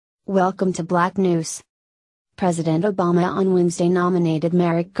Welcome to Black News. President Obama on Wednesday nominated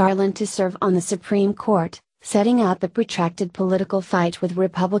Merrick Garland to serve on the Supreme Court, setting up a protracted political fight with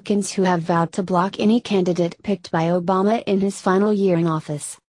Republicans who have vowed to block any candidate picked by Obama in his final year in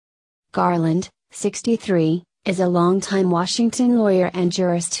office. Garland, 63, is a longtime Washington lawyer and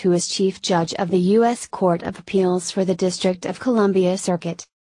jurist who is Chief Judge of the U.S. Court of Appeals for the District of Columbia Circuit.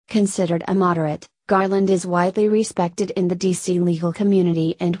 Considered a moderate, Garland is widely respected in the D.C. legal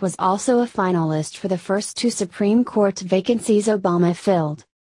community and was also a finalist for the first two Supreme Court vacancies Obama filled.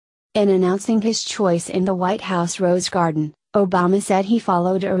 In announcing his choice in the White House Rose Garden, Obama said he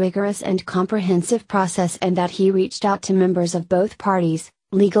followed a rigorous and comprehensive process and that he reached out to members of both parties,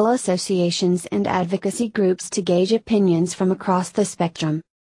 legal associations and advocacy groups to gauge opinions from across the spectrum.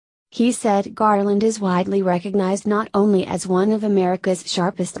 He said Garland is widely recognized not only as one of America's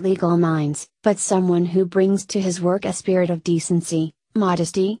sharpest legal minds, but someone who brings to his work a spirit of decency,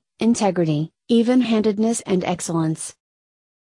 modesty, integrity, even-handedness and excellence.